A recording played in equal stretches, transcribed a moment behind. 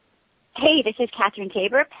Hey, this is Catherine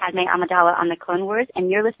Tabor, Padme Amidala on the Clone Wars,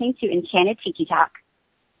 and you're listening to Enchanted Tiki Talk.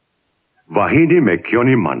 Vahidi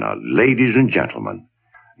Mekyoni Mana, ladies and gentlemen.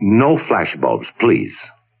 No flashbulbs,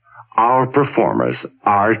 please. Our performers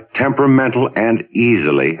are temperamental and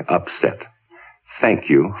easily upset. Thank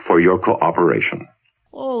you for your cooperation.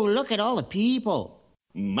 Oh, look at all the people.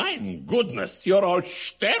 My goodness, you're all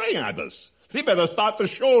staring at us. We better start the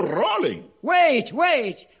show rolling. Wait.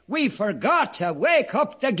 We forgot to wake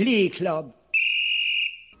up the Glee Club.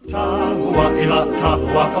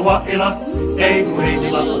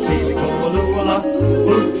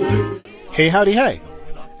 Hey, howdy, hey.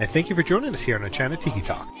 And thank you for joining us here on Enchanted Tiki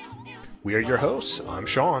Talk. We are your hosts. I'm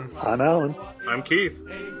Sean. I'm Alan. I'm Keith.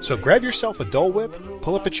 So grab yourself a Dole Whip,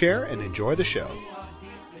 pull up a chair, and enjoy the show.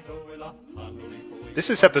 This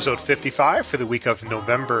is episode 55 for the week of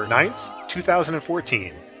November 9th,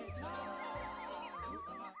 2014.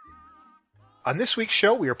 On this week's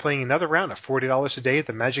show, we are playing another round of $40 a day at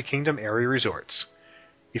the Magic Kingdom area resorts.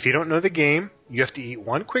 If you don't know the game, you have to eat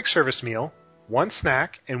one quick service meal, one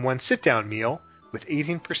snack, and one sit-down meal with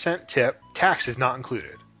 18% tip. Tax is not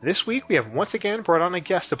included. This week, we have once again brought on a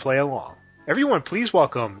guest to play along. Everyone, please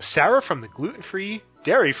welcome Sarah from the gluten-free,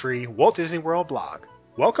 dairy-free Walt Disney World blog.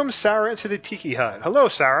 Welcome, Sarah, into the Tiki Hut. Hello,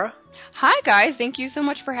 Sarah. Hi, guys. Thank you so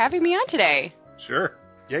much for having me on today. Sure.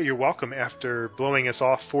 Yeah, you're welcome after blowing us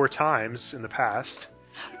off 4 times in the past.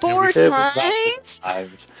 4 times?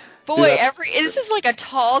 Boy, this is like a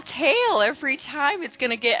tall tale. Every time it's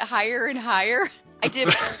going to get higher and higher.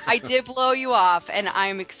 I did blow you off, and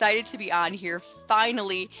I'm excited to be on here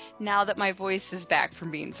finally, now that my voice is back from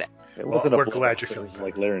being sick. We're glad you're feeling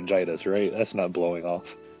like laryngitis, right? That's not blowing off.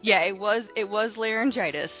 Yeah, it was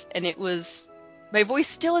laryngitis, and it was... My voice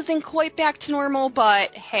still isn't quite back to normal,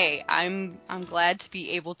 but hey, I'm glad to be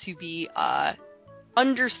able to be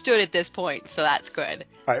understood at this point, so that's good.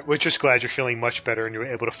 All right, we're just glad you're feeling much better and you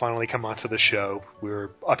were able to finally come onto the show. We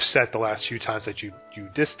were upset the last few times that you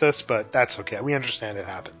dissed us, but that's okay. We understand it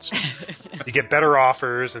happens. You get better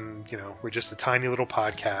offers, and we're just a tiny little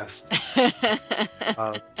podcast.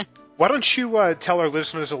 Why don't you tell our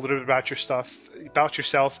listeners a little bit about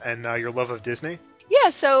yourself, and your love of Disney?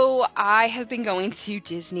 Yeah, so I have been going to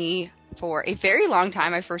Disney for a very long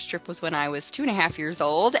time. My first trip was when I was 2.5 years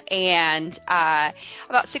old, and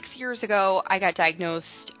about 6 years ago, I got diagnosed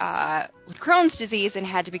with Crohn's disease and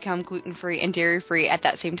had to become gluten-free and dairy-free at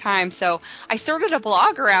that same time. So I started a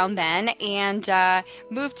blog around then and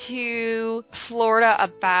moved to Florida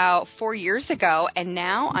about 4 years ago, and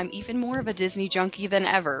now I'm even more of a Disney junkie than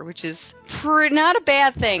ever, which is not a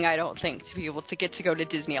bad thing, I don't think, to be able to get to go to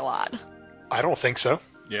Disney a lot. I don't think so.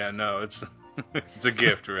 Yeah, no, it's a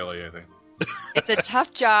gift, really, I think. It's a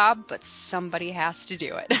tough job, but somebody has to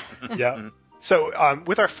do it. Yeah. So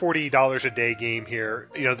with our $40 a day game here,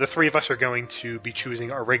 the three of us are going to be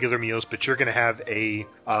choosing our regular meals, but you're going to have a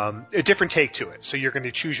different take to it. So you're going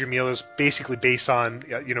to choose your meals basically based on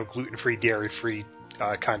gluten-free, dairy-free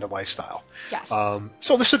kind of lifestyle. Yes.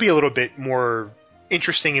 So this will be a little bit more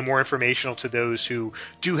interesting and more informational to those who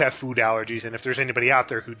do have food allergies, and if there's anybody out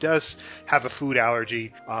there who does have a food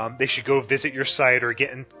allergy, they should go visit your site or get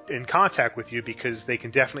in contact with you, because they can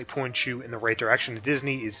definitely point you in the right direction.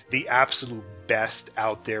 Disney is the absolute best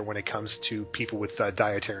out there when it comes to people with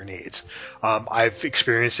dietary needs. I've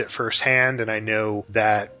experienced it firsthand, and I know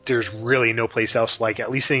that there's really no place else like it,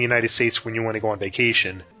 at least in the United States, when you want to go on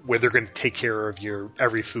vacation, where they're going to take care of your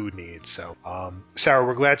every food need. So, Sarah,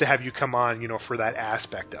 we're glad to have you come on, for that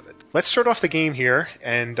aspect of it. Let's start off the game here,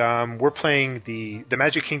 and we're playing the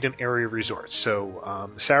Magic Kingdom area resorts. So,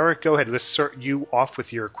 Sarah, go ahead. Let's start you off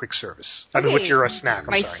with your quick service. With your snack.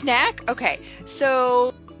 My snack? Okay.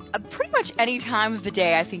 So, pretty much any time of the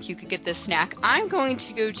day, I think you could get this snack. I'm going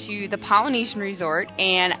to go to the Polynesian Resort,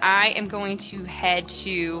 and I am going to head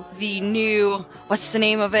to the new, what's the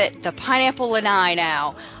name of it? The Pineapple Lanai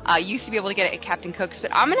now. Used to be able to get it at Captain Cook's,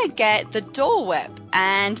 but I'm going to get the Dole Whip.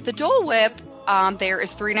 And the Dole Whip there is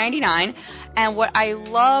 $3.99. And what I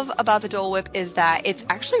love about the Dole Whip is that it's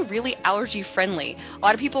actually really allergy friendly. A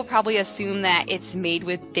lot of people probably assume that it's made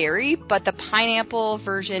with dairy, but the pineapple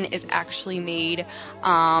version is actually made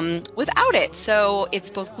without it. So it's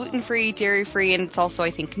both gluten-free, dairy-free, and it's also,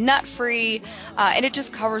 I think, nut-free. And it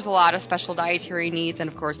just covers a lot of special dietary needs. And,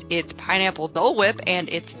 of course, it's pineapple Dole Whip, and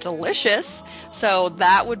it's delicious. So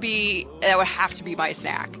that would have to be my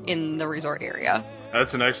snack in the resort area.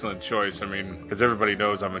 That's an excellent choice. I mean, because everybody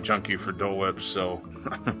knows I'm a junkie for Dole Whips, so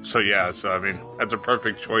I mean, that's a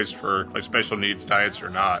perfect choice for like special needs diets or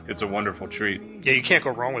not. It's a wonderful treat. Yeah, you can't go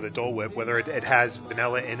wrong with a Dole Whip, whether it has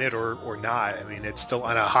vanilla in it or not. I mean, it's still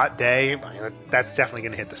on a hot day. That's definitely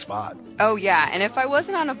going to hit the spot. Oh yeah, and if I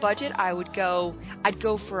wasn't on a budget, I'd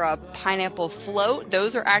go for a pineapple float.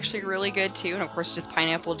 Those are actually really good too, and of course just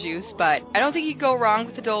pineapple juice. But I don't think you go wrong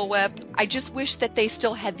with the Dole Whip. I just wish that they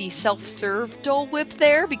still had the self-serve Dole Whip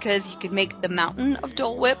there, because you could make the mountain of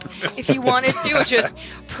Dole Whip if you wanted to, which is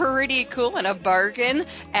pretty cool and a bargain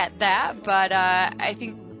at that. But I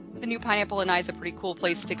think the new Pineapple Lanai is a pretty cool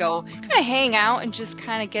place to go kind of hang out and just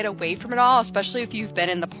kind of get away from it all, especially if you've been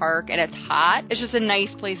in the park and it's hot. It's just a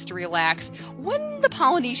nice place to relax when the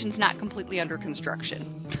Polynesian's not completely under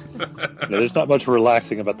construction. There's not much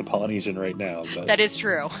relaxing about the Polynesian right now. But that is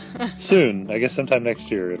true. soon, I guess sometime next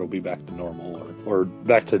year, it'll be back to normal, or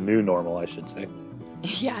back to new normal, I should say.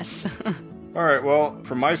 Yes. All right, well,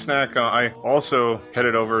 for my snack, I also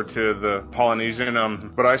headed over to the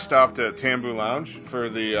Polynesian, but I stopped at Tambu Lounge for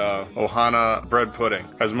the Ohana bread pudding.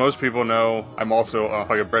 As most people know, I'm also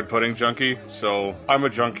like a bread pudding junkie, so I'm a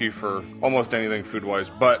junkie for almost anything food-wise,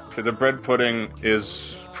 but the bread pudding is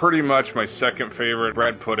pretty much my second favorite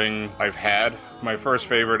bread pudding I've had. My first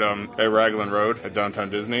favorite at Raglan Road at Downtown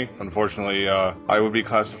Disney. Unfortunately, I would be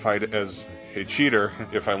classified as a cheater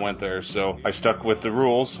if I went there, so I stuck with the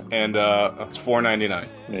rules, and it's $4.99.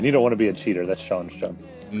 And you don't want to be a cheater. That's Sean's job.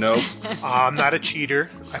 Nope. I'm not a cheater.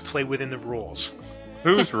 I play within the rules.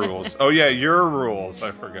 Whose rules? Oh yeah, your rules.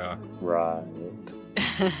 I forgot. Right.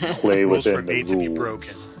 Play rules within were made the to be rules.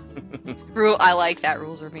 broken. I like that.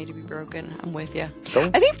 Rules are made to be broken. I'm with you.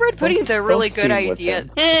 Don't- I think bread pudding's a really don't good team with idea.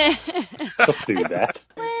 Don't do that.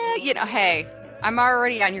 Well, hey, I'm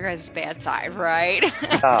already on your guys' bad side, right?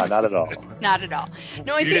 Nah, not at all. Not at all.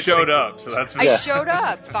 No, I You think showed up, so that's what I showed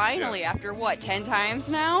up finally after 10 times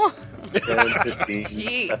now? 10, 15.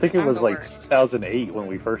 Jeez, I think it I'm was the like worst. 2008 when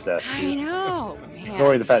we first asked I you. know, man.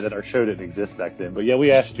 Ignoring the fact that our show didn't exist back then. But yeah,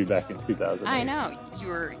 we asked you back in 2008. I know, you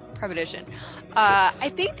were premonition.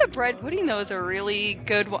 I think the bread pudding, though, is a really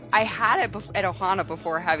good one. I had it at Ohana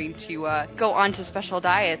before having to go on to special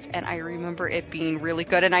diets, and I remember it being really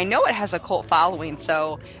good. And I know it has a cult following,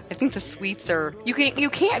 so I think the sweets are... You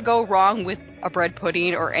can't go wrong with a bread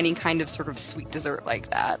pudding or any kind of sort of sweet dessert like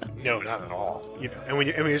that. No, not at all. And when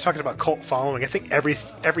you're talking about cult following, I think every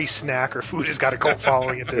snack or food has got a cult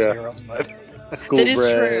following at Disney World. But School That is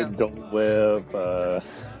bread, true. Dole Whip,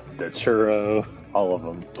 the churro, all of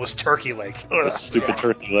them. those turkey legs. Those stupid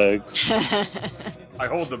turkey legs. I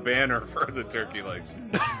hold the banner for the turkey legs.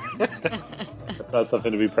 That's not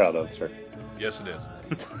something to be proud of, sir. Yes, it is.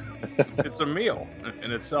 It's a meal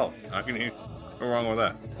in itself. How can you go wrong with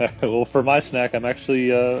that? Well, for my snack, I'm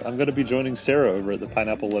actually I'm going to be joining Sarah over at the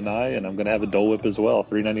Pineapple Lanai, and I'm going to have a Dole Whip as well,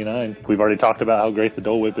 $3.99. We've already talked about how great the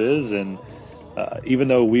Dole Whip is, and even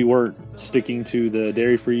though we weren't sticking to the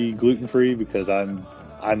dairy-free, gluten-free, because I'm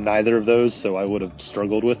neither of those, so I would have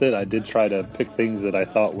struggled with it. I did try to pick things that I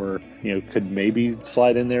thought were, could maybe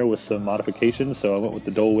slide in there with some modifications, so I went with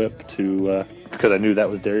the Dole Whip because I knew that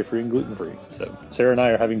was dairy-free and gluten-free. So Sarah and I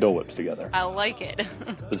are having Dole Whips together. I like it.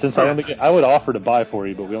 But since I would offer to buy for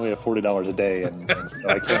you, but we only have $40 a day, and so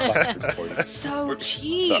I can't buy it for you. So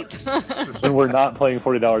cheap. When we're not playing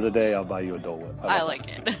 $40 a day, I'll buy you a Dole Whip. I like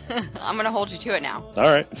it. I'm going to hold you to it now.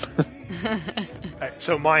 All right.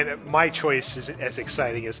 So my choice is as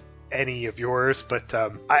exciting as any of yours, but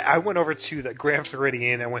I went over to the Grand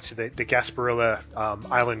Floridian. I went to the Gasparilla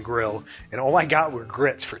Island Grill, and all I got were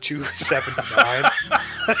grits for $2.79.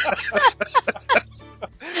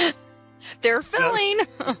 They're filling.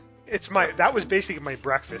 That was basically my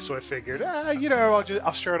breakfast, so I figured,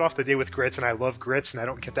 I'll start off the day with grits, and I love grits, and I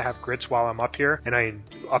don't get to have grits while I'm up here, and I'm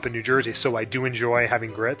up in New Jersey, so I do enjoy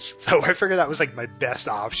having grits. So I figured that was like my best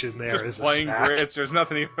option there. Just plain grits. There's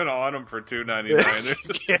nothing even on them for $2.99.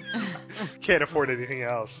 Can't afford anything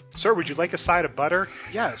else. Sir, would you like a side of butter?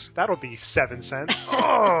 Yes, that'll be 7 cents.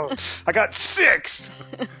 Oh, I got 6.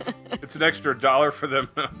 It's an extra $1 for them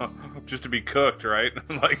just to be cooked, right?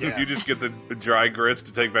 If you just get the dry grits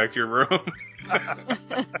to take back to your room.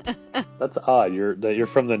 That's odd. You're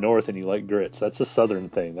from the north and you like grits. That's a southern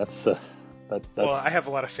thing. That's Well, I have a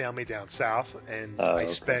lot of family down south, and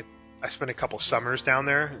I spent a couple summers down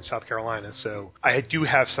there in South Carolina, so I do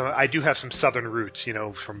have some southern roots,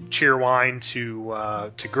 from cheerwine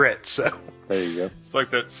to grits. So there you go. It's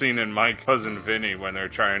like that scene in My Cousin Vinny when they're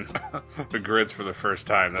trying the grits for the first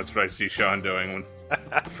time. That's what I see Sean doing when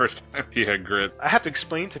first time he had grits. I have to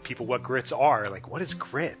explain to people what grits are. Like, what is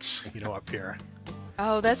grits? Up here.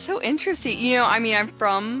 Oh, that's so interesting. I'm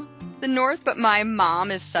from the North, but my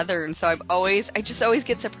mom is Southern, so I just always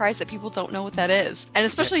get surprised that people don't know what that is. And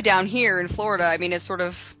especially down here in Florida, I mean, it's sort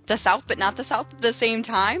of the South, but not the South at the same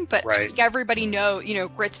time. But I think everybody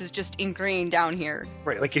grits is just ingrained down here.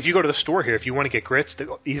 Right, like if you go to the store here, if you want to get grits,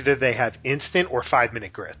 either they have instant or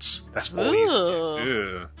 5-minute grits. That's all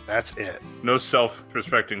you get. That's it. No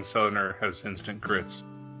self-respecting Southerner has instant grits.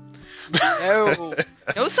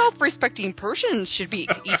 No self-respecting person should be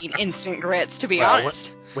eating instant grits, to be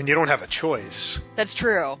honest. When you don't have a choice. That's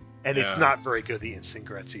true. And it's not very good, the instant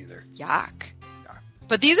grits, either. Yuck.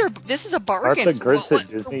 But this is a bargain. Aren't the grits at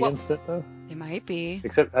Disney instant, though? They might be.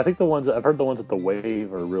 Except, I think I've heard the ones at the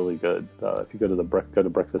Wave are really good. If you go to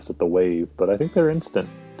breakfast at the Wave, but I think they're instant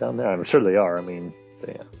down there. I'm sure they are. I mean,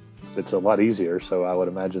 it's a lot easier, so I would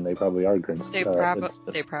imagine they probably are grits. They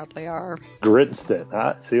probably are. Grinstant,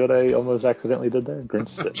 huh? See what I almost accidentally did there?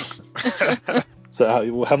 Grinstant. So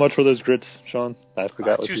how much were those grits, Sean? I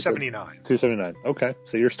forgot what you said. $2.79. $2.79. Okay,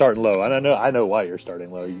 so you're starting low, and I know why you're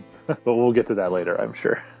starting low, but we'll get to that later, I'm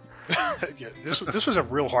sure. This was a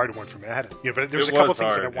real hard one for me. But there was a couple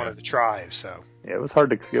things that I wanted to try. So it was hard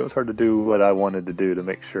to do what I wanted to do to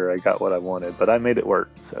make sure I got what I wanted, but I made it work.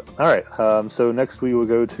 So all right. So next we will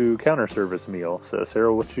go to counter service meal. So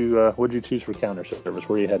Sarah, what'd you choose for counter service?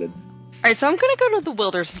 Where are you headed? All right, so I'm going to go to the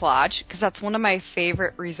Wilderness Lodge because that's one of my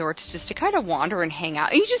favorite resorts just to kind of wander and hang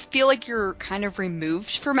out. And you just feel like you're kind of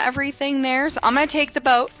removed from everything there. So I'm going to take the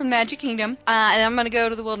boat from Magic Kingdom, and I'm going to go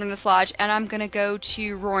to the Wilderness Lodge, and I'm going to go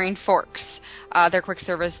to Roaring Forks, their quick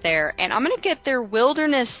service there. And I'm going to get their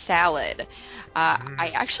wilderness salad.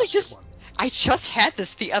 I just had this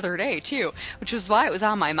the other day, too, which was why it was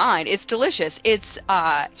on my mind. It's delicious. It's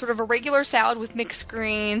sort of a regular salad with mixed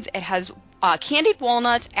greens. It has candied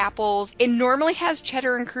walnuts, apples. It normally has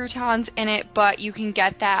cheddar and croutons in it, but you can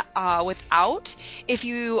get that without if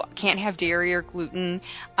you can't have dairy or gluten.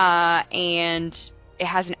 And it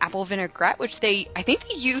has an apple vinaigrette, which I think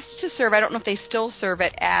they used to serve. I don't know if they still serve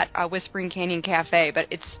it at Whispering Canyon Cafe, but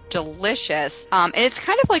it's delicious. And it's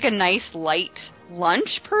kind of like a nice light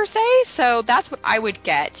lunch per se, so that's what I would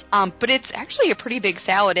get. But it's actually a pretty big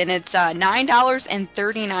salad, and it's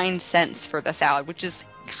 $9.39 for the salad, which is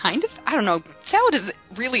kind of, I don't know, salad is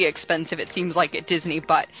really expensive, it seems like, at Disney,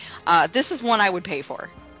 but this is one I would pay for.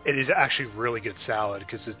 It is actually really good salad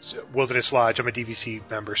because it's Wilderness Lodge. I'm a DVC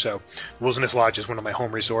member, so Wilderness Lodge is one of my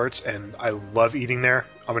home resorts, and I love eating there.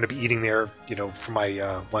 I'm going to be eating there, for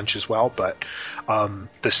my lunch as well, but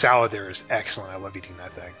the salad there is excellent. I love eating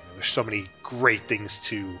that thing. There's so many great things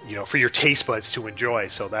to, for your taste buds to enjoy,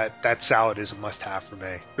 so that salad is a must-have for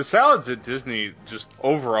me. The salads at Disney, just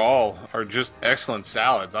overall, are just excellent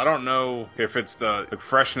salads. I don't know if it's the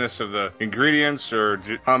freshness of the ingredients or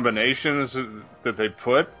combinations that they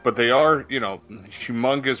put, but they are,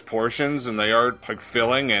 humongous portions, and they are,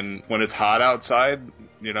 filling, and when it's hot outside,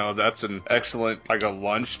 that's an excellent, a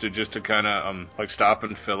lunch to kind of, stop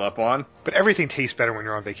and fill up on. But everything tastes better when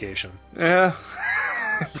you're on vacation. Yeah.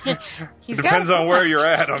 It depends on where you're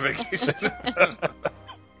at on vacation.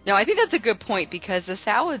 No, I think that's a good point because the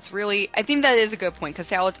salads I think that is a good point because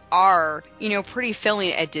salads are, pretty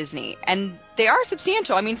filling at Disney. And they are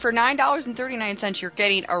substantial. I mean, for $9.39, you're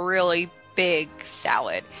getting a really big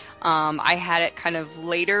salad. I had it kind of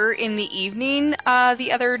later in the evening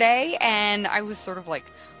the other day, and I was sort of like,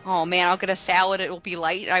 oh man, I'll get a salad, it will be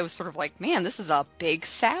light. And I was sort of like, man, this is a big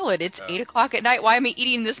salad. It's 8 o'clock at night. Why am I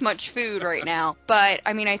eating this much food right now? But,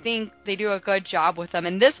 I mean, I think they do a good job with them.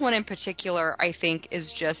 And this one in particular, I think,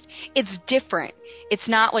 is just, it's different. It's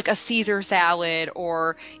not like a Caesar salad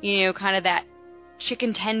or, kind of that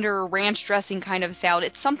chicken tender ranch dressing kind of salad.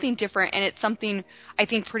 It's something different, and it's something I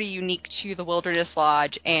think pretty unique to the Wilderness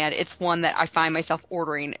Lodge, and it's one that I find myself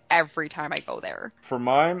ordering every time I go there. For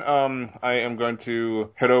mine, I am going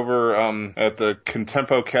to head over at the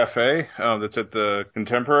Contempo Cafe that's at the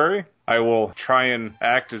Contemporary. I will try and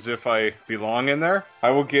act as if I belong in there.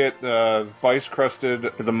 I will get vice-crusted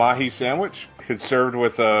the mahi sandwich. It's served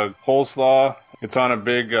with a coleslaw. It's on a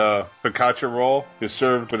big focaccia roll. It's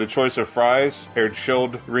served with a choice of fries, paired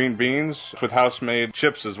chilled green beans with house-made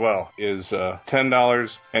chips as well. Is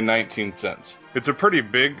 $10.19. It's a pretty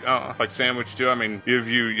big sandwich too. I mean, give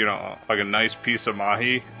you a nice piece of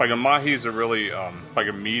mahi. A mahi is a really a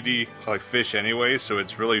meaty fish anyway, so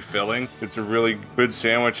it's really filling. It's a really good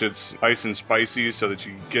sandwich. It's nice and spicy, so that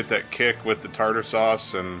you get that kick with the tartar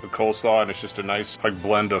sauce and the coleslaw, and it's just a nice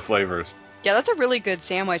blend of flavors. Yeah, that's a really good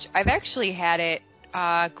sandwich. I've actually had it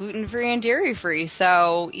gluten-free and dairy-free,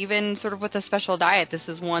 so even sort of with a special diet, this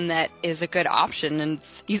is one that is a good option. And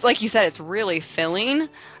like you said, it's really filling,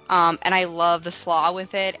 and I love the slaw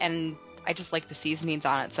with it, and I just like the seasonings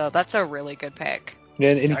on it, so that's a really good pick. Yeah,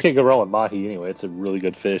 and you can't go wrong with mahi anyway. It's a really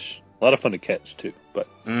good fish. A lot of fun to catch, too. But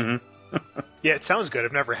Yeah, it sounds good.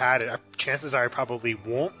 I've never had it. Chances are I probably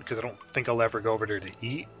won't because I don't think I'll ever go over there to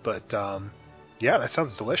eat. But, yeah, that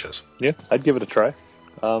sounds delicious. yeah, I'd give it a try.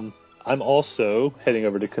 I'm also heading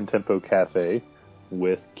over to Contempo Cafe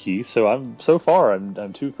with Keith. So I'm 2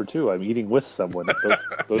 for 2. I'm eating with someone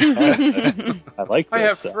both times. I like this. I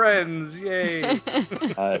have friends, yay!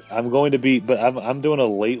 I'm going to be, but I'm doing a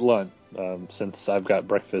late lunch since I've got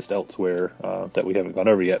breakfast elsewhere that we haven't gone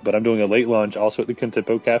over yet. But I'm doing a late lunch also at the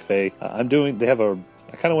Contempo Cafe. I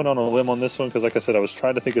kind of went on a limb on this one because, like I said, I was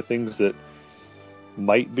trying to think of things that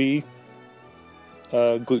might be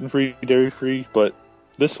gluten-free, dairy-free, but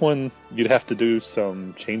this one you'd have to do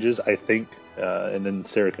some changes, I think. And then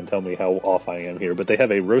Sarah can tell me how off I am here. But they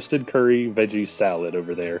have a roasted curry veggie salad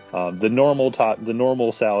over there. The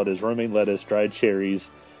normal salad is romaine lettuce, dried cherries,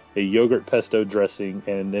 a yogurt pesto dressing,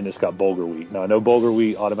 and then it's got bulgur wheat. Now, I know bulgur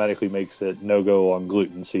wheat automatically makes it no-go on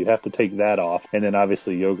gluten, so you'd have to take that off. And then,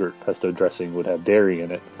 obviously, yogurt pesto dressing would have dairy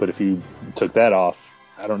in it. But if you took that off,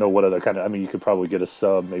 I don't know what other kind of... I mean, you could probably get a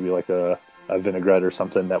sub, maybe like a vinaigrette or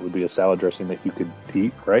something. That would be a salad dressing that you could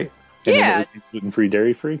eat, right? And yeah. Gluten-free,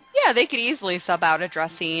 dairy-free? Yeah, they could easily sub out a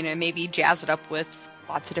dressing and maybe jazz it up with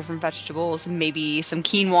lots of different vegetables and maybe some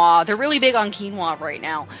quinoa. They're really big on quinoa right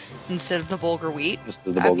now instead of the bulgur wheat.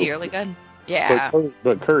 That'd be really good. Yeah.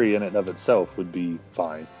 But curry in and of itself would be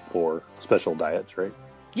fine for special diets, right?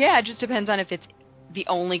 Yeah, it just depends on if it's the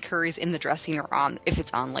only curries in the dressing or if it's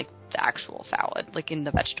on, like, the actual salad, like in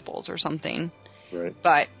the vegetables or something. Right.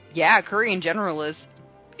 But, yeah, curry in general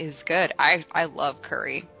is good. I love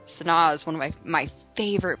curry. Sanaa is one of my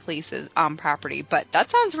favorite places on property, but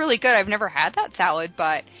that sounds really good. I've never had that salad,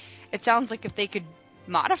 but it sounds like if they could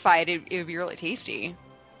modify it, it would be really tasty.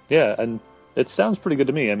 Yeah, and it sounds pretty good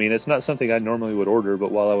to me. I mean, it's not something I normally would order,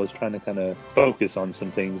 but while I was trying to kind of focus on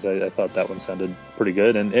some things, I thought that one sounded pretty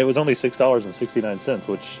good, and it was only $6.69,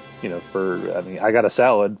 which, you know, I got a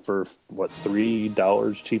salad for,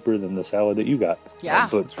 $3 cheaper than the salad that you got. Yeah.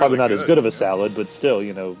 But it's probably not as good of a salad, but still,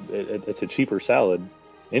 you know, it's a cheaper salad.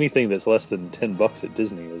 Anything that's less than $10 at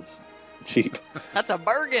Disney is cheap. That's a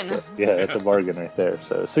bargain. So, yeah, that's a bargain right there.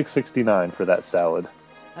 So $6.69 for that salad.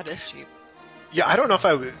 That is cheap. Yeah, I don't know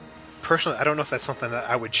if that's something that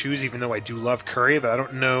I would choose, even though I do love curry, but I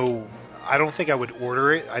don't know. I don't think I would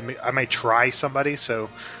order it. I might try somebody, so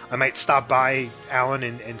I might stop by, Alan,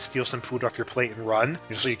 and steal some food off your plate and run,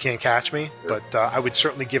 so you can't catch me. Sure. But I would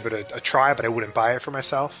certainly give it a try, but I wouldn't buy it for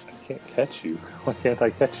myself. I can't catch you. Why can't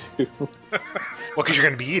I catch you? Well, because you're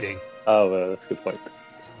going to be eating. Oh, that's a good point.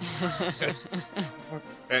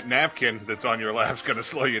 That napkin that's on your lap is going to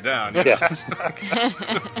slow you down. Yeah.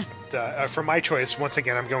 For my choice, once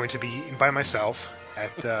again, I'm going to be eating by myself.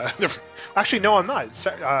 Actually, no, I'm not.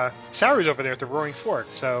 Sarah's over there at the Roaring Fork,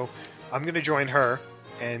 so I'm going to join her,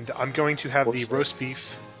 and I'm going to have the roast beef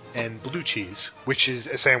and blue cheese, which is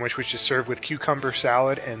a sandwich which is served with cucumber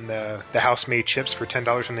salad and the house-made chips for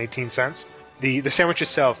 $10.18. The sandwich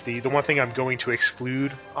itself, the one thing I'm going to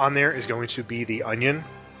exclude on there is going to be the onion,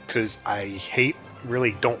 because I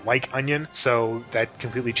really don't like onion, so that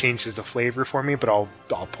completely changes the flavor for me, but I'll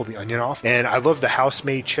pull the onion off. And I love the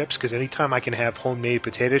house-made chips, because anytime I can have homemade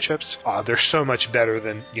potato chips, they're so much better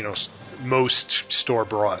than, you know, most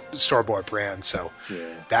store-bought brands, so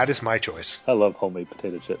that is my choice. I love homemade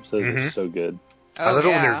potato chips. Those are so good. Oh, I love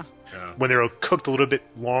it when they're cooked a little bit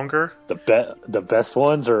longer. The best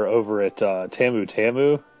ones are over at Tamu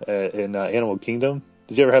Tamu in Animal Kingdom.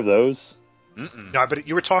 Did you ever have those? Mm-mm. No, but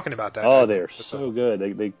you were talking about that. Oh, they're so good.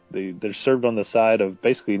 They're served on the side of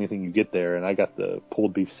basically anything you get there. And I got the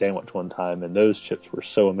pulled beef sandwich one time, and those chips were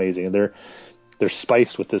so amazing. And they're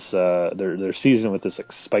spiced with this. They're seasoned with this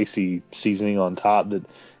like spicy seasoning on top that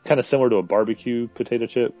kind of similar to a barbecue potato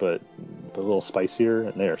chip, but a little spicier.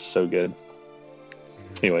 And they are so good.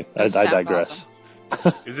 Anyway, I digress.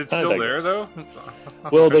 Awesome. Is it still there though?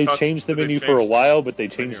 Well, they changed the menu for a while, but they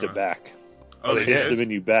changed it back. Oh, they changed the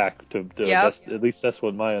menu back to yep. At least that's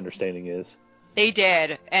what my understanding is. They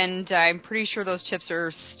did, and I'm pretty sure those chips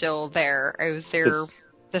are still there. I was there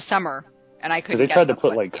this summer, and I couldn't get them. They tried to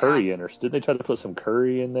put like curry in, or didn't they try to put some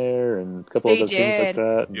curry in there and a couple other things like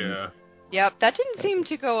that? Yeah. Yep, that didn't seem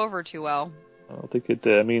to go over too well. I don't think it.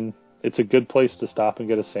 I mean, it's a good place to stop and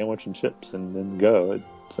get a sandwich and chips and then go.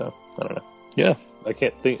 So I don't know. Yeah, I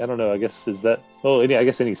can't think. I don't know. I guess is that. Well, I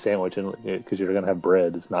guess any sandwich, because you're going to have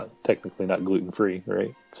bread, is technically not gluten free,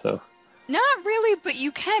 right? So. Not really, but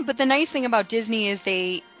you can. But the nice thing about Disney is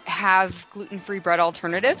they have gluten free bread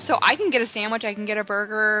alternatives. So I can get a sandwich, I can get a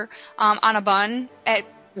burger on a bun at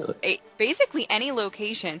basically any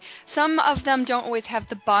location. Some of them don't always have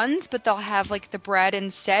the buns, but they'll have like the bread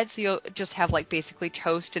instead, so you'll just have like basically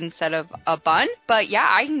toast instead of a bun. But yeah,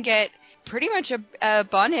 I can get pretty much a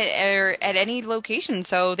bun at any location,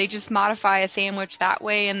 so they just modify a sandwich that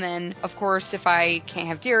way. And then of course if I can't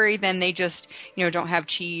have dairy, then they just don't have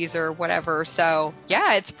cheese or whatever. So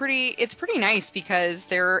yeah, it's pretty nice because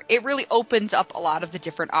it really opens up a lot of the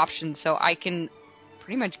different options, so I can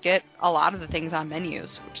pretty much get a lot of the things on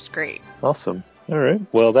menus, which is great. Awesome. All right.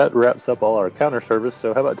 Well, that wraps up all our counter service.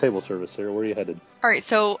 So how about table service, Sarah? Where are you headed? All right.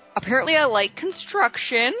 So apparently I like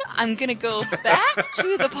construction. I'm going to go back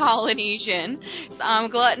to the Polynesian. So I'm a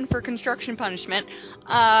glutton for construction punishment.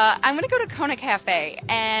 I'm going to go to Kona Cafe.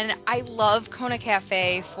 And I love Kona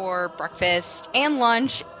Cafe for breakfast and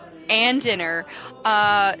lunch and dinner,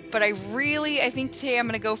 but I think today I'm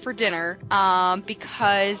going to go for dinner,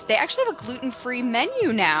 because they actually have a gluten-free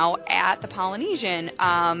menu now at the Polynesian,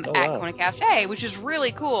 at Kona Cafe, which is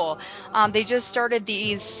really cool. They just started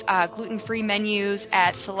these gluten-free menus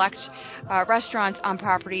at select restaurants on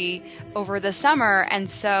property over the summer, and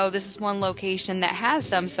so this is one location that has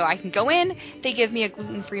them, so I can go in, they give me a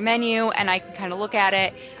gluten-free menu, and I can kind of look at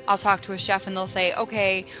it. I'll talk to a chef, and they'll say,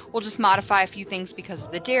 okay, we'll just modify a few things because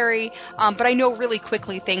of the dairy, but I know really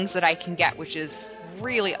quickly things that I can get, which is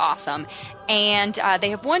really awesome. And they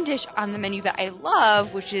have one dish on the menu that I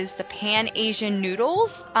love, which is the Pan Asian noodles,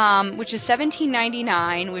 which is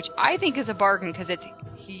 $17.99, which I think is a bargain because it's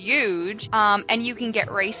huge, and you can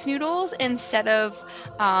get rice noodles instead of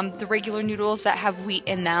the regular noodles that have wheat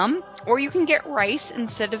in them, or you can get rice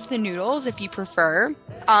instead of the noodles if you prefer,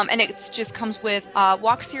 and it just comes with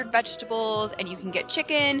wok-seared vegetables, and you can get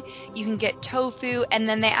chicken, you can get tofu, and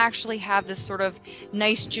then they actually have this sort of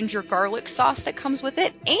nice ginger garlic sauce that comes with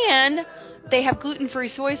it, and they have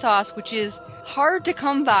gluten-free soy sauce, which is hard to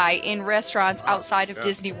come by in restaurants outside of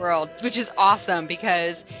Disney World, which is awesome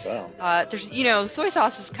because there's soy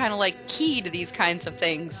sauce is kind of like key to these kinds of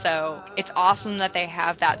things, so it's awesome that they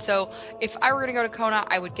have that. So if I were going to go to Kona,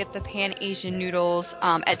 I would get the Pan Asian noodles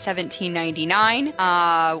at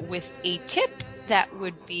 $17.99 with a tip. That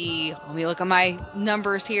would be, let me look at my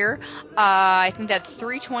numbers here. I think that's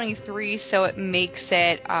 $3.23, so it makes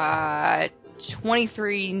it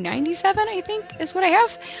 $23.97, I think, is what I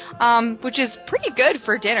have, which is pretty good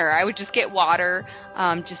for dinner. I would just get water,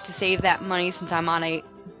 just to save that money since I'm on a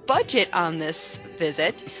budget on this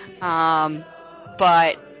visit.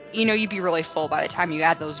 But you'd be really full by the time you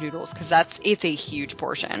add those noodles because it's a huge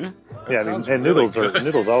portion. Yeah, I mean, and noodles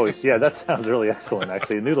always. Yeah, that sounds really excellent.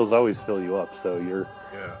 Actually, noodles always fill you up, so you're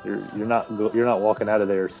not walking out of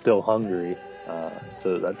there still hungry.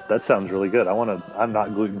 So that sounds really good. I'm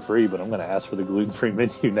not gluten free, but I'm going to ask for the gluten free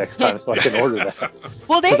menu next time so I can order that.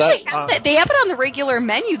 Well, they actually have it. They have it on the regular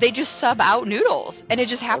menu. They just sub out noodles, and it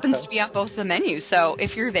just happens to be on both the menus. So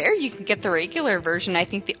if you're there, you can get the regular version. I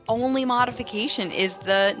think the only modification is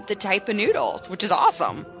the type of noodles, which is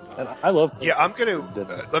awesome. And I love. Yeah, I'm going to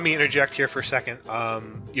let me interject here for a second.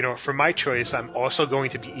 For my choice, I'm also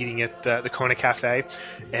going to be eating at the Kona Cafe,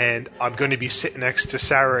 and I'm going to be sitting next to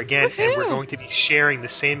Sarah again, and we're going to be sharing the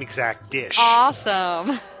same exact dish.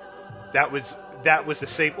 Awesome. That was the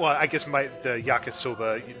same. Well, I guess the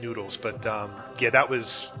yakisoba noodles, but that was.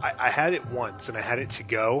 I had it once, and I had it to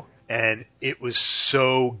go. And it was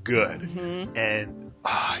so good, and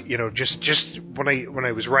just when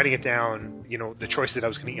I was writing it down, the choice that I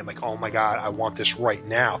was going to eat, I'm like, oh my god, I want this right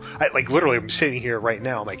now. Literally, I'm sitting here right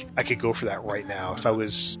now. I'm like, I could go for that right now.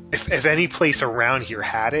 If any place around here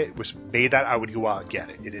had it, made that, I would go out and get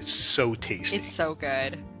it. It is so tasty. It's so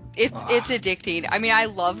good. It's addicting. I mean, I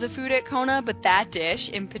love the food at Kona, but that dish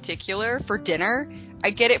in particular for dinner,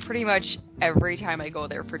 I get it pretty much every time I go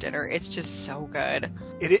there for dinner. It's just so good.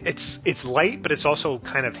 It's light, but it's also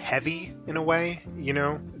kind of heavy in a way,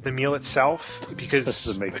 the meal itself, because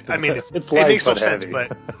it makes no sense, but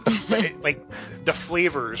the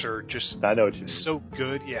flavors are just so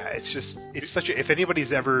good. Yeah, it's such a, if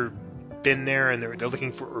anybody's ever been there and they're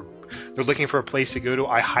looking for a place to go to,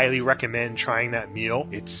 I highly recommend trying that meal.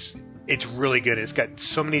 It's really good. It's got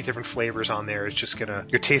so many different flavors on there. It's just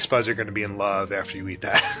your taste buds are gonna be in love after you eat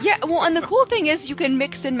that. Yeah, well, and the cool thing is you can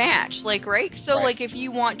mix and match, right? So, if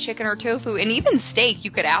you want chicken or tofu, and even steak,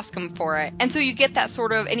 you could ask them for it. And so you get that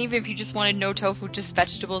sort of, and even if you just wanted no tofu, just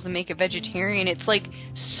vegetables and make it vegetarian, it's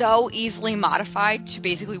so easily modified to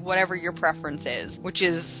basically whatever your preference is, which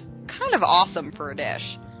is kind of awesome for a dish.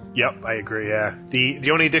 Yep, I agree, yeah.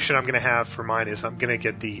 The only addition I'm going to have for mine is I'm going to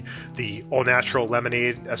get the all-natural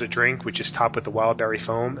lemonade as a drink, which is topped with the wild berry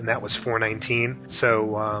foam, and that was $4.19.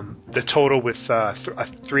 So the total with a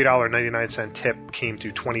 $3.99 tip came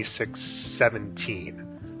to $26.17.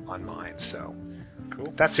 on mine. So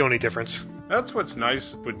Cool. that's the only difference. That's what's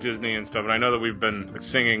nice with Disney and stuff, and I know that we've been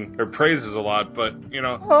singing their praises a lot, but,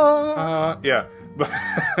 yeah. But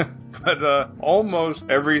almost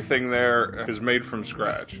everything there is made from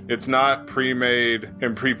scratch. It's not pre-made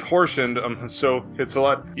and pre-portioned, so it's a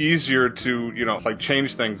lot easier to,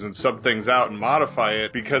 change things and sub things out and modify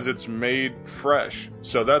it because it's made fresh.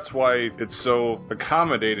 So that's why it's so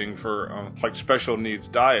accommodating for, special needs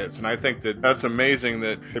diets. And I think that that's amazing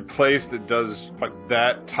that a place that does,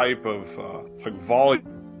 that type of, volume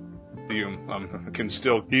can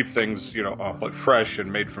still keep things, fresh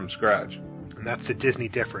and made from scratch. And that's the Disney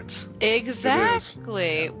difference.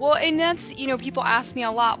 Exactly. Well, and that's, people ask me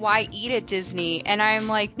a lot, why eat at Disney? And I'm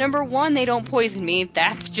like, number one, they don't poison me.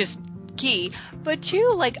 That's just key. But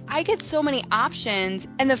two, I get so many options,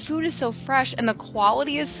 and the food is so fresh, and the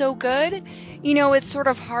quality is so good. It's sort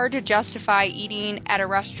of hard to justify eating at a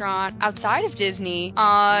restaurant outside of Disney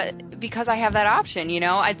because I have that option,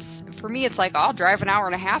 For me, it's I'll drive an hour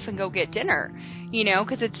and a half and go get dinner,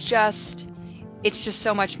 because it's just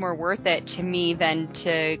so much more worth it to me than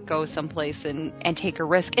to go someplace and take a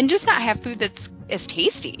risk and just not have food that's as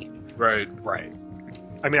tasty. Right.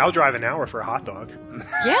 I mean, I'll drive an hour for a hot dog.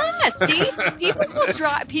 Yeah, see?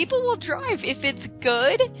 People will drive if it's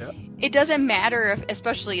good. Yep. It doesn't matter if,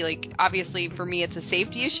 especially, obviously for me it's a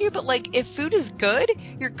safety issue, but, if food is good,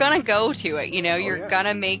 you're gonna go to it, You're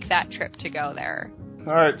gonna make that trip to go there.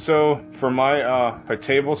 All right, so for my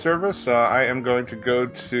table service, I am going to go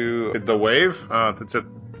to the Wave. It's at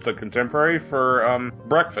the Contemporary for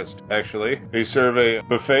breakfast, actually. They serve a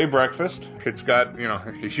buffet breakfast. It's got,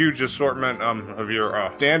 a huge assortment of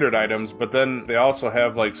your standard items, but then they also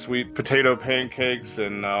have, sweet potato pancakes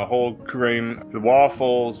and whole grain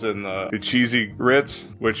waffles and the cheesy Ritz,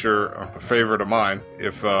 which are a favorite of mine.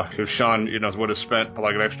 If Sean, would have spent,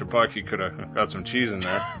 an extra buck, he could have got some cheese in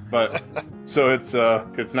there. But, so it's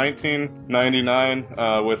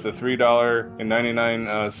 $19.99 with a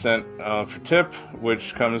 $3.99 for tip, which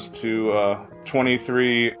comes to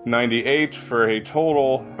 $23.98 for a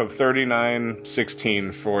total of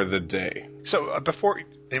 $39.16 for the day. So before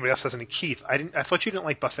anybody else has any, Keith, I thought you didn't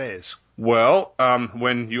like buffets. Well,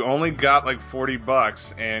 when you only got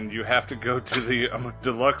 $40 and you have to go to the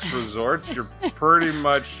deluxe resorts, you're pretty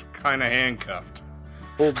much kind of handcuffed.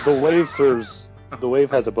 Well, the Wave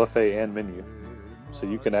has a buffet and menu, so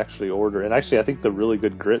you can actually order. And actually, I think the really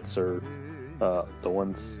good grits are the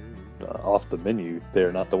ones off the menu.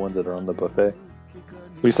 They're not the ones that are on the buffet.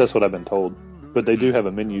 At least that's what I've been told. But they do have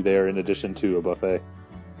a menu there in addition to a buffet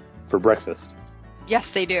for breakfast. Yes,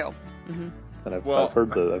 they do. Mm-hmm. And I've heard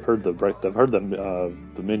the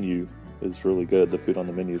menu is really good. The food on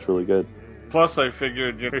the menu is really good. Plus, I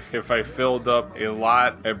figured if I filled up a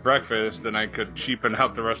lot at breakfast, then I could cheapen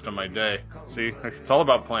out the rest of my day. See, it's all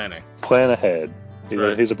about planning. Plan ahead.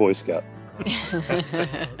 He's a Boy Scout.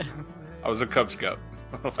 I was a Cub Scout.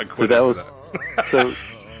 I quit So,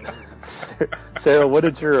 Sarah, what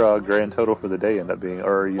did your grand total for the day end up being?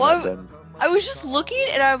 Or are you not done? I was just looking,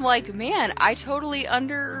 and I'm like, man, I totally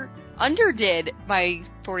underdid my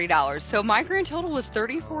 $40. So my grand total was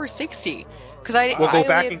 $34.60. We'll go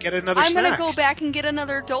back and get another snack. I'm going to go back and get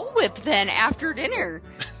another Dole Whip then after dinner.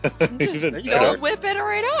 Just Dole Whip it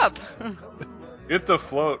right up. Get the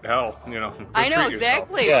float, hell, I know,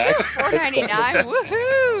 exactly. Yeah. $4.99,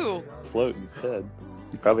 woohoo! Float instead.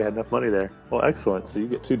 You probably had enough money there. Well, excellent. So you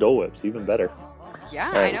get 2 Dole Whips, even better.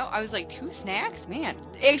 Yeah, right. I know. I was like, 2 snacks, man.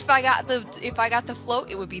 If I got the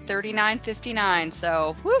float, it would be $39.59.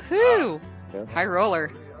 So woohoo! Yeah. High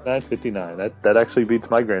roller. $9.59. That actually beats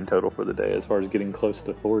my grand total for the day as far as getting close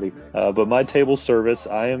to 40. But my table service,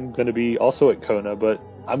 I am going to be also at Kona, but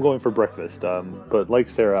I'm going for breakfast. But like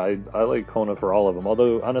Sarah, I like Kona for all of them.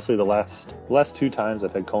 Although honestly, the last 2 times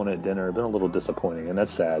I've had Kona at dinner have been a little disappointing, and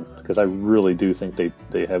that's sad because I really do think they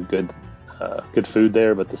have good food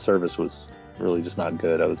there, but the service was really just not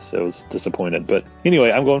good. I was disappointed. But anyway,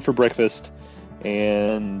 I'm going for breakfast,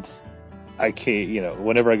 and I can't.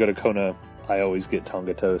 Whenever I go to Kona, I always get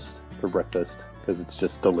Tonga toast for breakfast because it's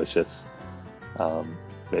just delicious.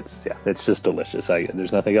 It's just delicious.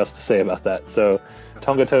 There's nothing else to say about that. So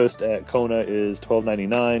Tonga toast at Kona is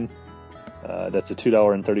 $12.99. That's a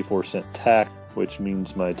 $2.34 tax, which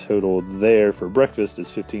means my total there for breakfast is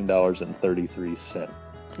 $15.33.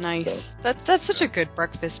 Nice. So. That's such a good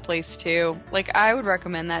breakfast place too. I would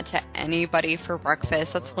recommend that to anybody for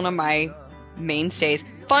breakfast. That's one of my mainstays.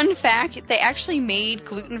 Fun fact, they actually made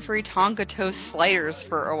gluten-free Tonga toast sliders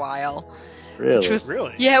for a while. Really?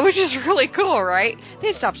 Yeah, which is really cool, right?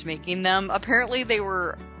 They stopped making them. Apparently they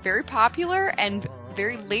were very popular and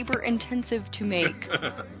very labor-intensive to make.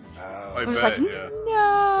 I was bet, yeah.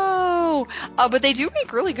 No! know. But they do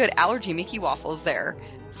make really good allergy Mickey waffles there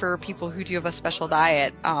for people who do have a special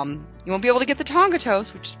diet. You won't be able to get the Tonga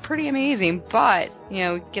toast, which is pretty amazing, but,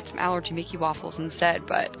 get some allergy Mickey waffles instead.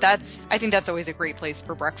 But I think that's always a great place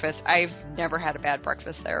for breakfast. I've never had a bad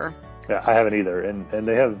breakfast there. Yeah, I haven't either. And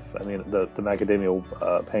they have, the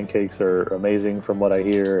macadamia pancakes are amazing from what I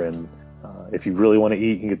hear. And if you really want to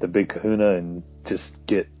eat, you can get the Big Kahuna and just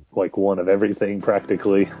get like one of everything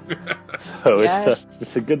practically. So yes.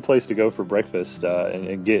 it's a good place to go for breakfast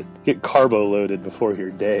and get carbo loaded before your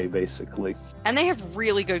day, basically. And they have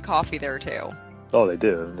really good coffee there too. Oh, they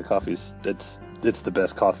do. And the coffee's it's the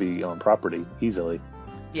best coffee on property, easily.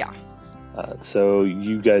 Yeah. So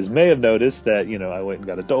you guys may have noticed that, I went and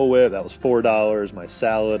got a Dole Whip. That was $4. My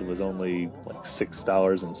salad was only like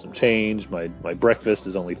 $6 and some change. My breakfast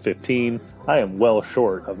is only $15. I am well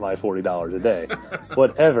short of my $40 a day.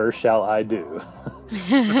 Whatever shall I do?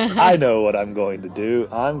 I know what I'm going to do.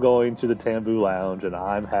 I'm going to the Tambu Lounge, and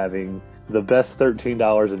I'm having the best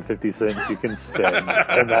 $13.50 you can spend,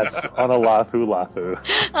 and that's on a Lapu Lapu.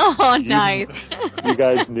 Oh, nice. You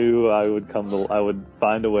guys knew I would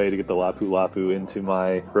find a way to get the Lapu Lapu into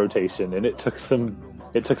my rotation, and it took some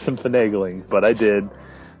finagling, but I did.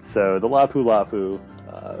 So the Lapu Lapu,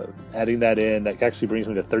 adding that in, that actually brings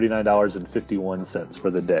me to $39.51 for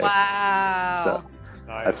the day. Wow. So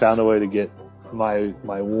Nice. I found a way to get my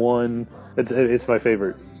one. It's my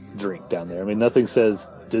favorite drink down there. Nothing says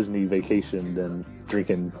Disney vacation than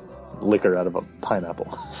drinking liquor out of a pineapple.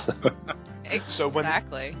 So when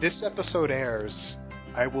Exactly. this episode airs,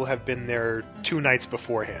 I will have been there 2 nights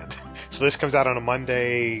beforehand. So this comes out on a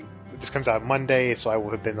Monday. This comes out Monday, so I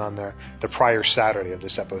will have been on there the prior Saturday of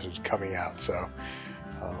this episode coming out. So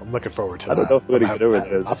I'm looking forward to that. I don't know if we're going to get over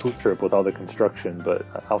there. this trip with all the construction, but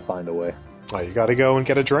I'll find a way. Well, you got to go and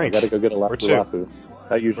get a drink. I got to go get a Or Lapu two. Lapu.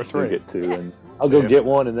 I usually Or 3. get 2, and I'll go get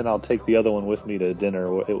one, and then I'll take the other one with me to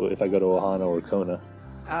dinner if I go to Ohana or Kona.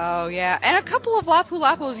 Oh, yeah. And a couple of Lapu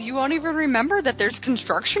Lapus, you won't even remember that there's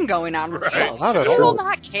construction going on. Right. No, not at You all. will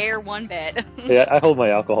not care one bit. Yeah, I hold my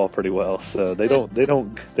alcohol pretty well, so they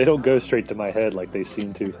don't go straight to my head like they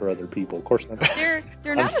seem to for other people. Of course, They're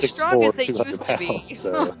I'm not as 6'4", strong as they 200 used to pounds, be.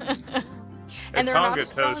 so. And they're not Tonga as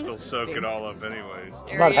strong toast as will they soak used to it be. all up anyways. I'm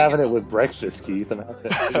There not you having go. it with breakfast, Keith. I'm having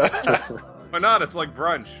it. Why not? It's like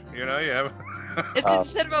brunch. You have. It's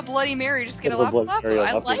instead of a Bloody Mary, just get a instead of a Lapu Bloody Mary, Lapu. a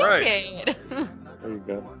I Lapu. like Right. it. There you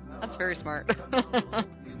go. That's very smart.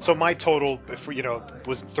 So my total,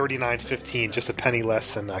 was $39.15, just a penny less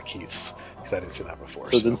than Keith's, because I didn't see that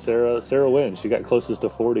before. So then Sarah wins. She got closest to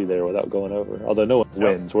 40 there without going over. Although no one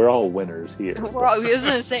wins. We're all winners here. I was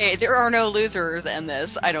going to say, there are no losers in this,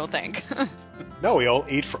 I don't think. No, we all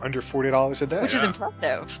eat for under $40 a day. Which is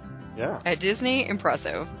impressive. Yeah. At Disney,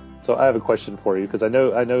 impressive. So I have a question for you, because I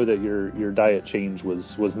know that your diet change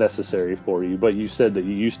was necessary for you, but you said that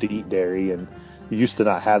you used to eat dairy and you used to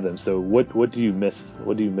not have them. So what do you miss?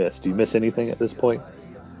 What do you miss? Do you miss anything at this point?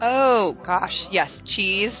 Oh, gosh, yes.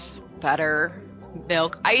 Cheese, butter,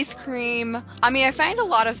 milk, ice cream. I find a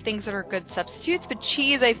lot of things that are good substitutes, but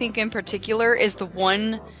cheese, I think in particular, is the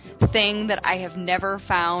one thing that I have never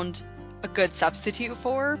found a good substitute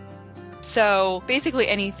for. So basically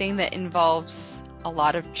anything that involves a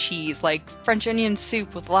lot of cheese, like French onion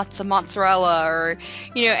soup with lots of mozzarella, or,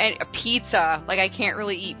 and a pizza. Like, I can't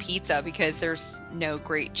really eat pizza because there's no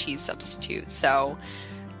great cheese substitute. So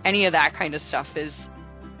any of that kind of stuff is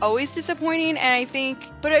always disappointing, and I think,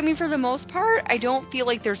 but for the most part, I don't feel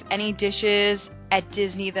like there's any dishes at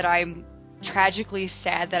Disney that I'm tragically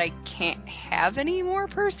sad that I can't have anymore,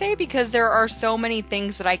 per se, because there are so many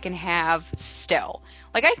things that I can have still.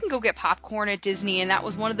 Like, I can go get popcorn at Disney, and that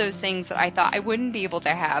was one of those things that I thought I wouldn't be able to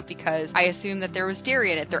have because I assumed that there was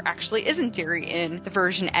dairy in it. There actually isn't dairy in the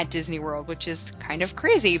version at Disney World, which is kind of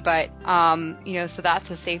crazy, but, so that's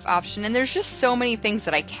a safe option. And there's just so many things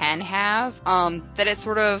that I can have, that it's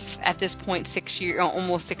sort of, at this point,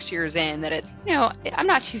 almost 6 years in, that I'm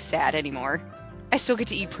not too sad anymore. I still get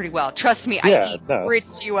to eat pretty well. Trust me, I eat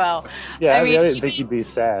pretty well. Yeah, I didn't think you'd be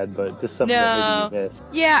sad, but just something that maybe you missed.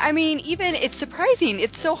 Yeah, even, it's surprising.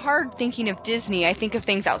 It's so hard thinking of Disney. I think of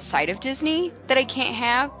things outside of Disney that I can't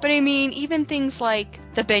have. But even things like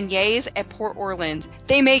the beignets at Port Orleans,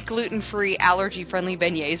 they make gluten-free, allergy-friendly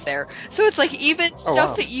beignets there. So it's like even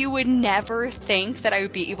stuff that you would never think that I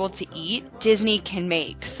would be able to eat, Disney can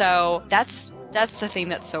make. So that's the thing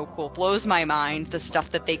that's so cool. Blows my mind, the stuff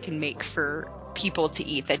that they can make for people to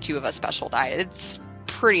eat that do have a special diet. It's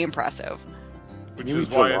pretty impressive. Which is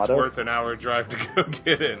why it's worth an hour drive to go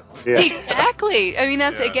get it. Yeah. Exactly.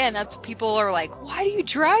 That's people are like, why do you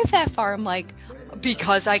drive that far? I'm like,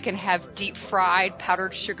 because I can have deep-fried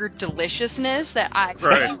powdered sugar deliciousness that I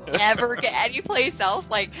Right. can never get anyplace else.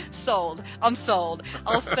 Like, sold. I'm sold.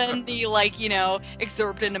 I'll spend the,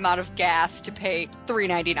 exorbitant amount of gas to pay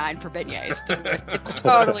 $3.99 per beignet. It's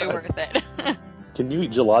totally worth it. Can you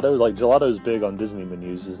eat gelato? Like, gelato's big on Disney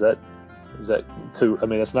menus. Is that too? I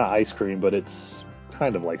mean, it's not ice cream, but it's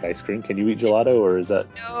kind of like ice cream. Can you eat gelato, or is that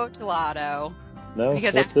No gelato. no?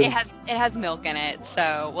 Because it has milk in it,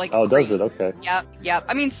 so Oh, cream. does it? Okay. Yep.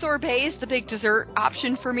 I mean, sorbet is the big dessert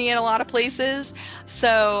option for me in a lot of places.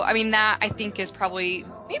 So, I mean, that I think is probably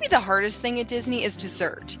maybe the hardest thing at Disney is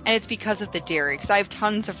dessert. And it's because of the dairy. Because I have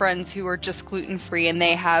tons of friends who are just gluten-free and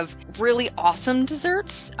they have really awesome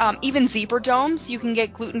desserts. Even zebra domes, you can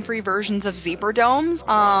get gluten-free versions of zebra domes.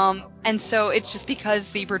 And so it's just because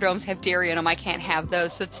zebra domes have dairy in them, I can't have those.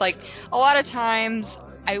 So it's like a lot of times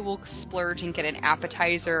I will splurge and get an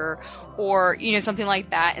appetizer or, something like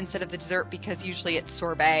that instead of the dessert because usually it's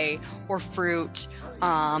sorbet or fruit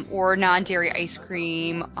or non-dairy ice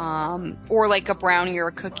cream or like a brownie or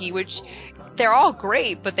a cookie, which they're all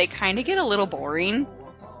great, but they kind of get a little boring,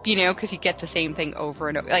 because you get the same thing over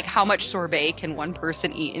and over. Like, how much sorbet can one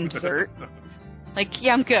person eat in dessert? Like,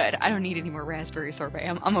 yeah, I'm good. I don't need any more raspberry sorbet.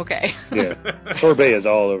 I'm okay. Yeah. Sorbet is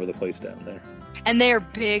all over the place down there. And they're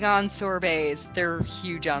big on sorbets. They're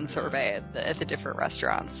huge on sorbet at the different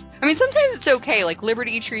restaurants. I mean, sometimes it's okay, like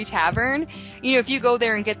Liberty Tree Tavern. If you go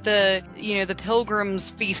there and get the Pilgrim's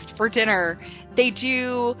Feast for dinner, they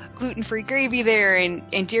do gluten-free gravy there and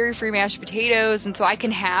dairy-free mashed potatoes, and so I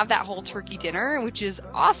can have that whole turkey dinner, which is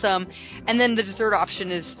awesome. And then the dessert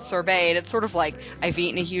option is sorbet, and it's sort of like, I've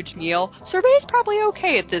eaten a huge meal. Sorbet is probably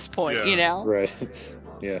okay at this point, Right.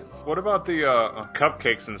 Yeah. What about the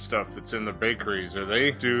cupcakes and stuff that's in the bakeries?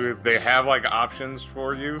 Do they have like options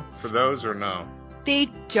for you for those or no? They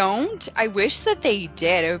don't. I wish that they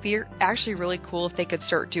did. It would be actually really cool if they could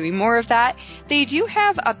start doing more of that. They do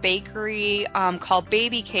have a bakery called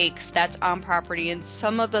Baby Cakes that's on property, and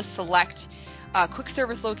some of the select quick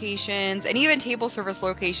service locations and even table service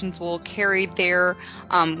locations will carry their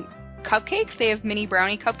cupcakes. They have mini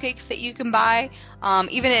brownie cupcakes that you can buy.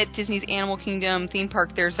 Even at Disney's Animal Kingdom theme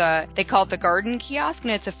park, they call it the Garden Kiosk, and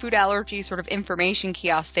it's a food allergy sort of information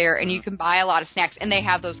kiosk there, and you can buy a lot of snacks, and they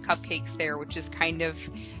have those cupcakes there, which is kind of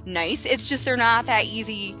nice. It's just they're not that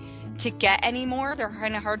easy to get anymore. They're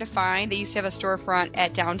kind of hard to find. They used to have a storefront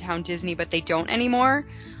at Downtown Disney, but they don't anymore.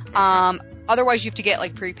 Otherwise, you have to get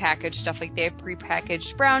like prepackaged stuff. Like they have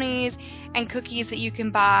prepackaged brownies and cookies that you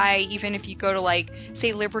can buy. Even if you go to like,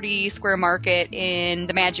 say, Liberty Square Market in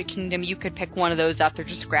the Magic Kingdom, you could pick one of those up. They're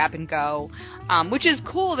just grab and go, which is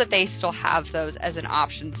cool that they still have those as an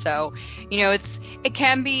option. So, it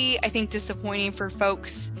can be, I think, disappointing for folks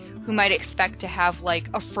who might expect to have like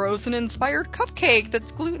a Frozen-inspired cupcake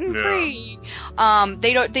that's gluten-free. Yeah.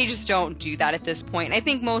 They just don't do that at this point. I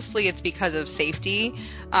think mostly it's because of safety,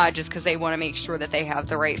 just because they want to make sure that they have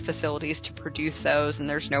the right facilities to produce those and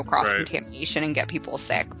there's no cross-contamination and get people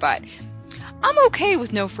sick. But I'm okay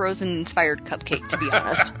with no Frozen-inspired cupcake, to be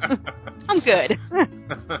honest. I'm good.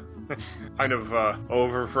 Kind of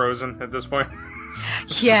over Frozen at this point?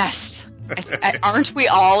 Yes. Aren't we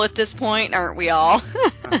all at this point? Aren't we all?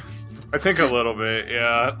 I think a little bit,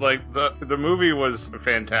 yeah. Like, the movie was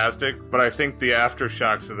fantastic, but I think the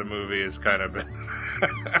aftershocks of the movie is kind of...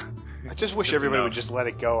 I just wish everybody would just let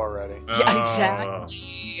it go already. Yeah,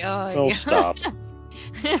 exactly. Oh, stop.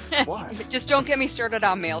 What? Just don't get me started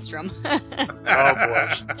on Maelstrom. Oh,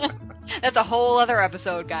 boy. That's a whole other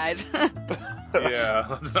episode, guys.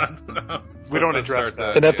 Yeah. We don't address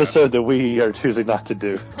that. An episode that we are choosing not to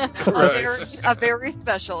do. A very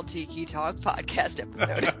special Tiki Talk podcast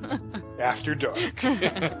episode. After dark.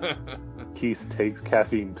 Keith takes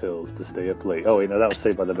caffeine pills to stay up late. Oh, wait, no, that was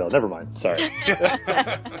Saved by the Bell. Never mind. Sorry.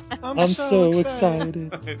 I'm so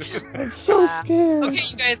excited. I'm so scared. Okay,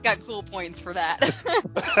 you guys got cool points for that.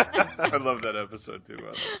 I love that episode, too, by the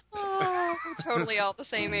way. Oh, we're totally all the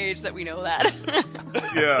same age that we know that.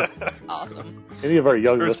 Yeah. Awesome. Any of our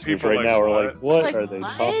young There's listeners people right like, now are what? like, what Like, are they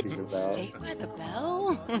what? talking about? Saved by the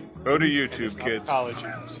Bell? Go to YouTube, kids. College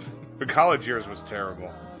years. The college years was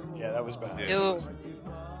terrible. Yeah, that was bad. Yeah. Ew.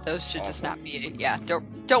 Those should just not be. Yeah,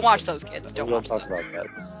 don't watch those, kids. Don't We watch don't those. talk about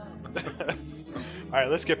that. All right,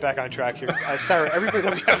 let's get back on track here. Sarah, everybody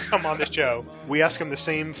that we have come on this show, we ask them the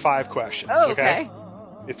same 5 questions. Oh, okay.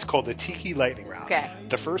 It's called the Tiki Lightning Round. Okay.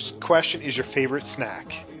 The first question is your favorite snack.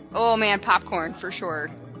 Oh man, popcorn for sure.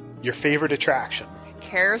 Your favorite attraction.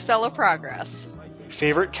 Carousel of Progress.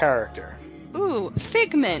 Favorite character. Ooh,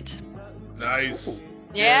 Figment. Nice.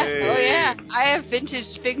 Yeah. Yay. Oh yeah. I have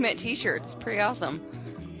vintage Figment T-shirts. Pretty awesome.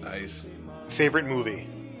 Nice. Favorite movie.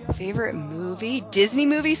 Favorite movie? Disney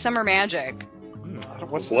movie, Summer Magic.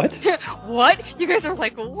 What's What? What? You guys are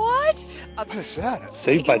like, what? What is that?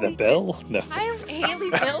 Saved by the Bell? No. Haley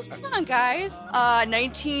Mills, come on, guys.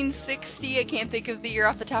 1960, I can't think of the year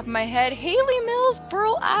off the top of my head. Haley Mills,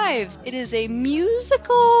 Burl Ives. It is a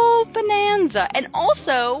musical bonanza. And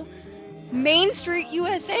also, Main Street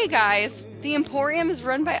USA, guys. The Emporium is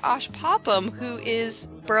run by Osh Popham, who is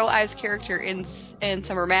Burl Ives' character in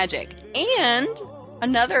Summer Magic. And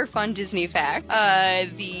another fun Disney fact,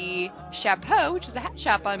 the Chapeau, which is a hat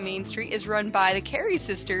shop on Main Street, is run by the Carey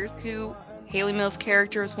sisters, who Haley Mills'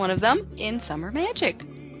 character is one of them in Summer Magic.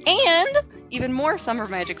 And even more Summer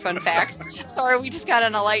Magic fun facts. Sorry, we just got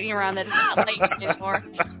on a lightning round that is not lightning anymore.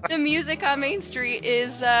 The music on Main Street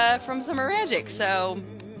is from Summer Magic, so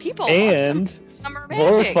people And Summer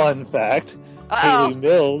more Magic. fun fact, Haley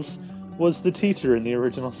Mills was the teacher in the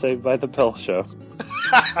original Saved by the Bell show.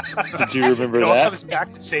 Did you remember It all that? comes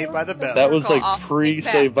back to Saved by the Bell. That was like Off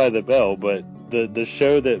pre-Saved by the Bell, but the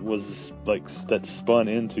show that was like that spun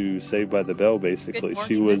into Saved by the Bell, basically, Good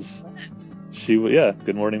she Morning, was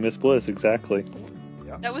Good Morning Miss Bliss, exactly.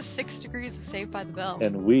 That was 6 Degrees of Saved by the Bell.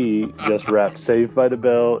 And we just wrapped Saved by the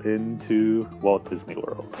Bell into Walt Disney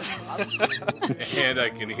World. And I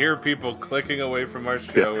can hear people clicking away from our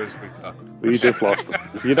show as we talk. We just lost them.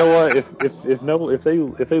 You know what? If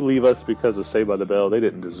they leave us because of Saved by the Bell, they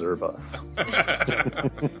didn't deserve us. All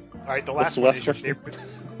right, the last one is your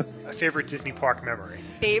favorite Disney park memory.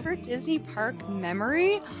 Favorite Disney park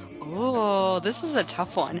memory? Oh, this is a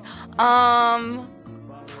tough one.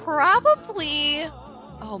 Probably.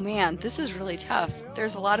 Oh man, this is really tough.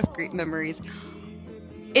 There's a lot of great memories.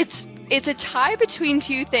 It's a tie between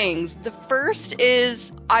two things. The first is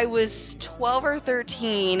I was 12 or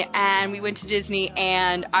 13 and we went to Disney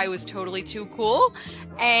and I was totally too cool.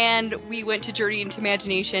 And we went to Journey into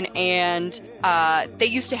Imagination and they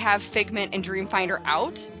used to have Figment and Dreamfinder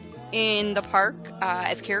out in the park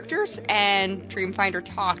as characters, and Dreamfinder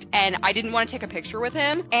talked, and I didn't want to take a picture with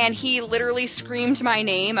him, and he literally screamed my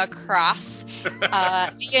name across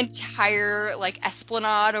the entire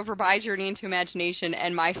esplanade over by Journey into Imagination,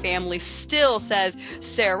 and my family still says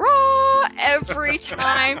Sarah every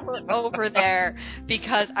time we're over there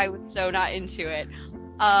because I was so not into it.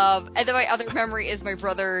 And then my other memory is my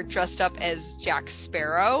brother dressed up as Jack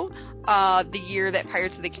Sparrow the year that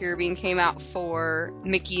Pirates of the Caribbean came out for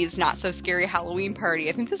Mickey's Not So Scary Halloween Party.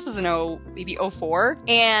 I think this was in maybe 2004.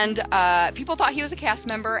 And people thought he was a cast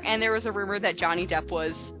member, and there was a rumor that Johnny Depp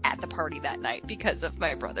was at the party that night because of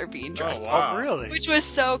my brother being dressed up. Oh, wow. Oh, really? Which was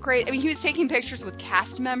so great. I mean, he was taking pictures with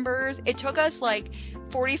cast members. It took us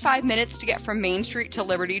 45 minutes to get from Main Street to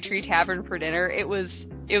Liberty Tree Tavern for dinner. It was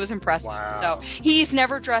impressive. Wow. So he's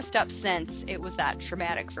never dressed up since. It was that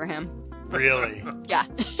traumatic for him. Really? Yeah.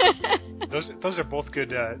 Those are both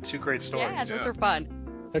good, two great stories. Yeah, those are fun.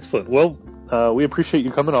 Excellent. Well, we appreciate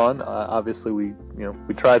you coming on. Obviously, we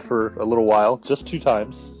tried for a little while, just 2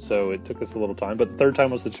 times, so it took us a little time. But the third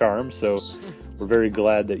time was the charm. So we're very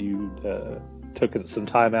glad that you took some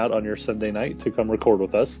time out on your Sunday night to come record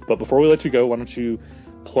with us. But before we let you go, why don't you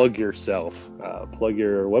plug yourself, plug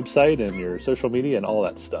your website and your social media and all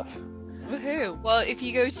that stuff. Woohoo! Well, if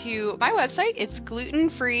you go to my website, it's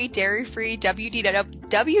gluten-free, dairy-free, wdw.com.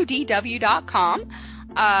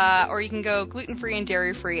 Or you can go gluten-free and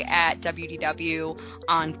dairy-free at WDW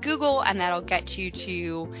on Google, and that'll get you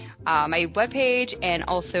to my webpage. And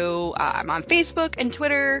also, I'm on Facebook and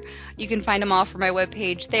Twitter. You can find them all from my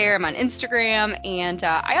webpage there. I'm on Instagram, and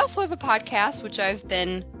I also have a podcast, which I've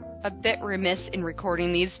been a bit remiss in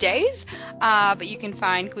recording these days, but you can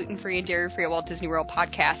find Gluten-Free and Dairy-Free at Walt Disney World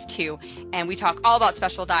podcast too, and we talk all about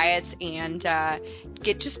special diets and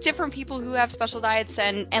get just different people who have special diets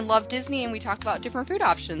and love Disney, and we talk about different food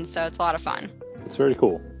options, so it's a lot of fun. It's very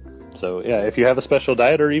cool. So yeah, if you have a special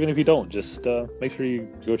diet, or even if you don't, just make sure you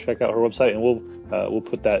go check out her website, and we'll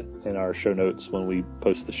put that in our show notes when we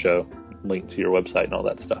post the show, link to your website and all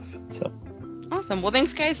that stuff. So awesome. Well,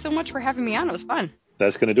 thanks guys so much for having me on. It was fun.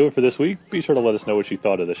 That's going to do it for this week. Be sure to let us know what you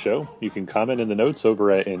thought of the show. You can comment in the notes over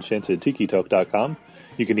at enchantedtikitalk.com.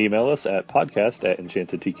 You can email us at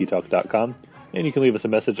podcast@enchantedtikitalk.com. And you can leave us a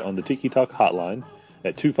message on the Tiki Talk hotline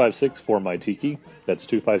at 256-4MY-TIKI. That's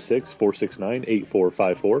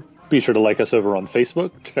 256-469-8454. Be sure to like us over on Facebook.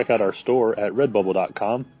 Check out our store at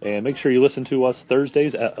redbubble.com. And make sure you listen to us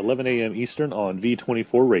Thursdays at 11 a.m. Eastern on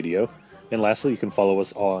V24 Radio. And lastly, you can follow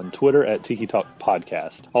us on Twitter at Tiki Talk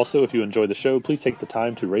Podcast. Also, if you enjoy the show, please take the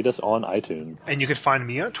time to rate us on iTunes. And you can find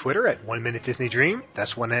me on Twitter at 1 Minute Disney Dream.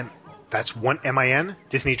 That's 1MIN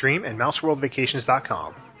Disney Dream, and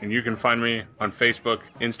MouseWorldVacations.com. And you can find me on Facebook,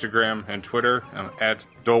 Instagram, and Twitter at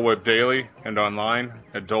Dole Whip Daily, and online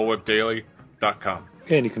at dolewhipdaily.com.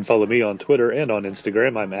 And you can follow me on Twitter and on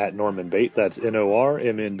Instagram. I'm at Norman Bate. That's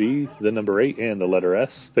NORMNB, the number 8, and the letter S.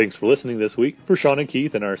 Thanks for listening this week. For Sean and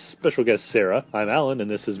Keith and our special guest Sarah, I'm Alan, and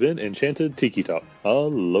this has been Enchanted Tiki Talk.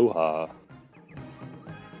 Aloha.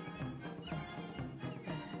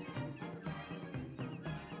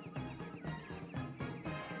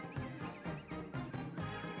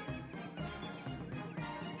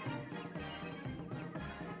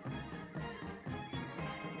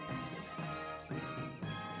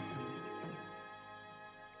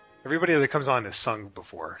 Everybody that comes on has sung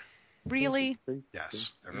before. Really?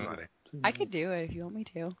 Yes, everybody. I could do it if you want me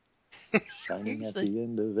to. Shining at the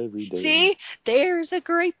end of every day. See, there's a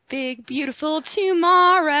great big beautiful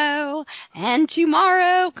tomorrow, and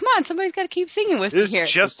tomorrow. Come on, somebody's got to keep singing with me here.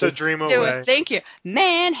 It's just a dream Do away. it. Thank you.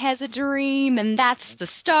 Man has a dream, and that's the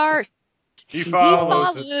start. He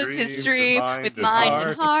follows his his dream with mind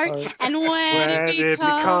and heart, and when it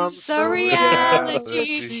becomes a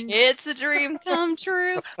reality, it's a dream come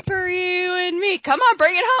true for you and me. Come on,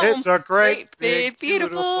 bring it home. It's a great, big,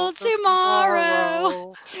 beautiful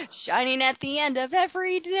tomorrow, shining at the end of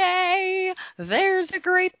every day. There's a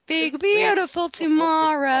great, big, beautiful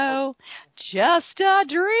tomorrow, just a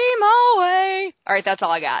dream away. All right, that's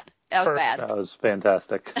all I got. That was bad. That was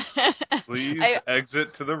fantastic. Please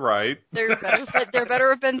exit to the right. There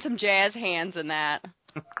better have been some jazz hands in that.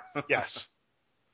 Yes.